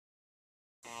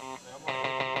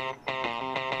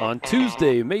On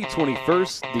Tuesday, May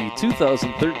 21st, the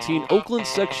 2013 Oakland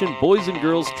Section Boys and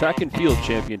Girls Track and Field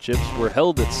Championships were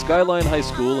held at Skyline High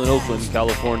School in Oakland,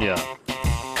 California.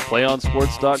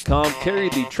 PlayOnSports.com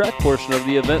carried the track portion of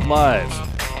the event live.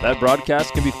 That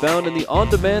broadcast can be found in the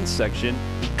on-demand section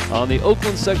on the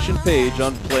Oakland Section page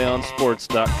on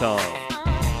PlayOnSports.com.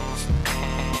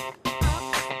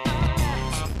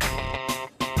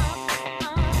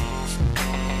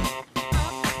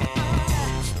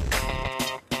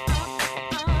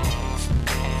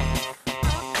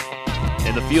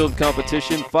 In the field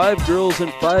competition, 5 girls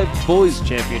and 5 boys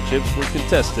championships were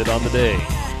contested on the day.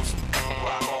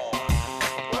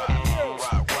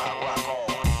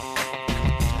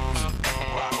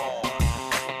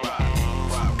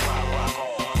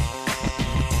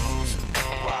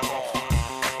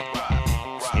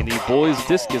 In the boys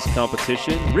discus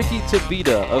competition, Ricky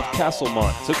Tabita of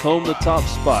Castlemont took home the top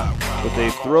spot with a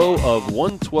throw of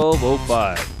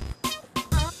 112.05.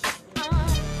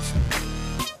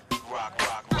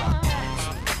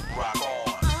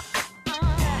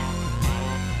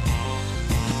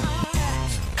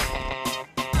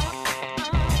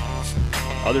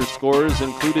 Other scorers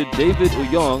included David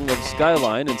Uyong of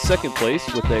Skyline in second place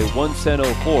with a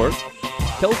 110.04,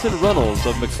 Kelton Runnels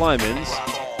of McClymonds,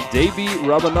 Davey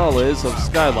Rabanales of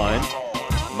Skyline,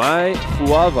 Mai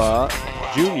Fuava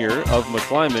Jr. of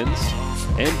McClymonds,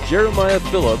 and Jeremiah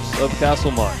Phillips of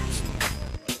Castlemont.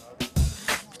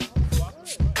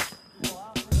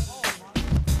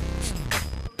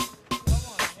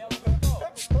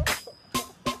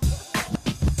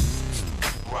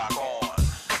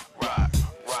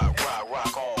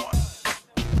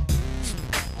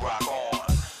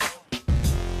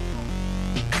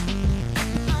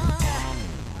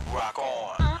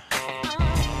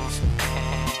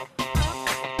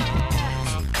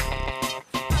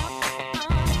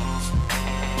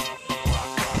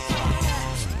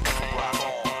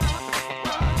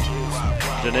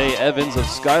 Janae Evans of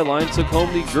Skyline took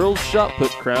home the girls' shot put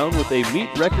crown with a meet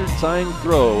record-tying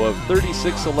throw of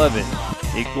 36.11,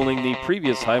 equaling the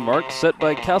previous high mark set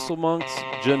by Castlemont's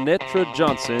Janetra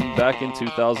Johnson back in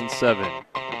 2007.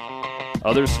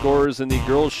 Other scorers in the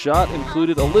girls' shot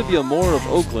included Olivia Moore of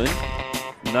Oakland,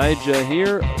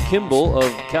 Nijahir Kimball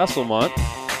of Castlemont,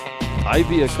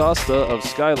 Ivy Acosta of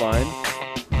Skyline,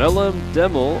 Melem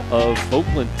Demel of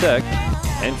Oakland Tech,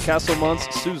 and Castlemont's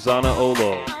Susanna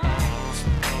Olo.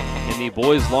 In the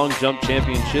boys' long jump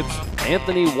championship,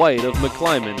 Anthony White of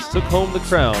McClymonds took home the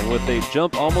crown with a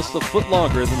jump almost a foot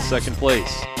longer than second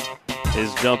place.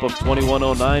 His jump of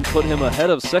 21.09 put him ahead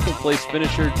of second place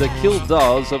finisher Dakil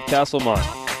Dawes of Castlemont.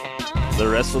 The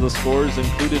rest of the scorers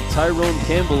included Tyrone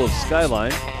Campbell of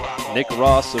Skyline, Nick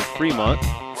Ross of Fremont,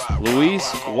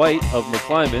 Luis White of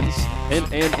McClymonds,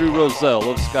 and Andrew Roselle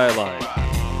of Skyline.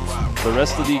 The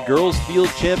rest of the girls' field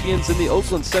champions in the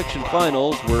Oakland Section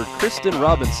Finals were Kristen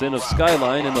Robinson of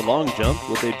Skyline in the long jump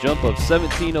with a jump of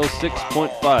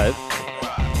 17.06.5,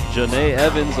 Janae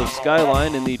Evans of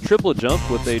Skyline in the triple jump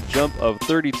with a jump of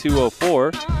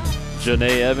 32.04,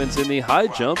 Janae Evans in the high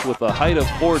jump with a height of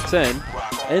 4.10,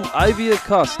 and Ivy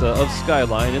Acosta of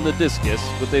Skyline in the discus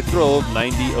with a throw of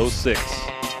 90.06.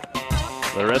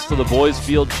 The rest of the boys'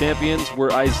 field champions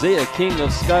were Isaiah King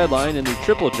of Skyline in the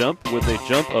triple jump with a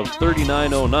jump of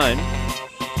 39.09,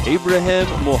 Abraham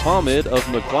Mohammed of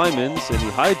McClymonds in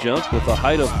the high jump with a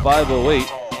height of 5.08,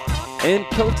 and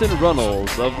Kelton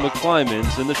Runnels of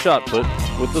McClymonds in the shot put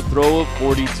with a throw of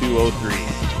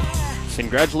 42.03.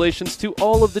 Congratulations to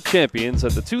all of the champions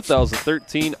at the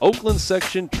 2013 Oakland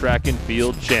Section Track and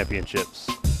Field Championships.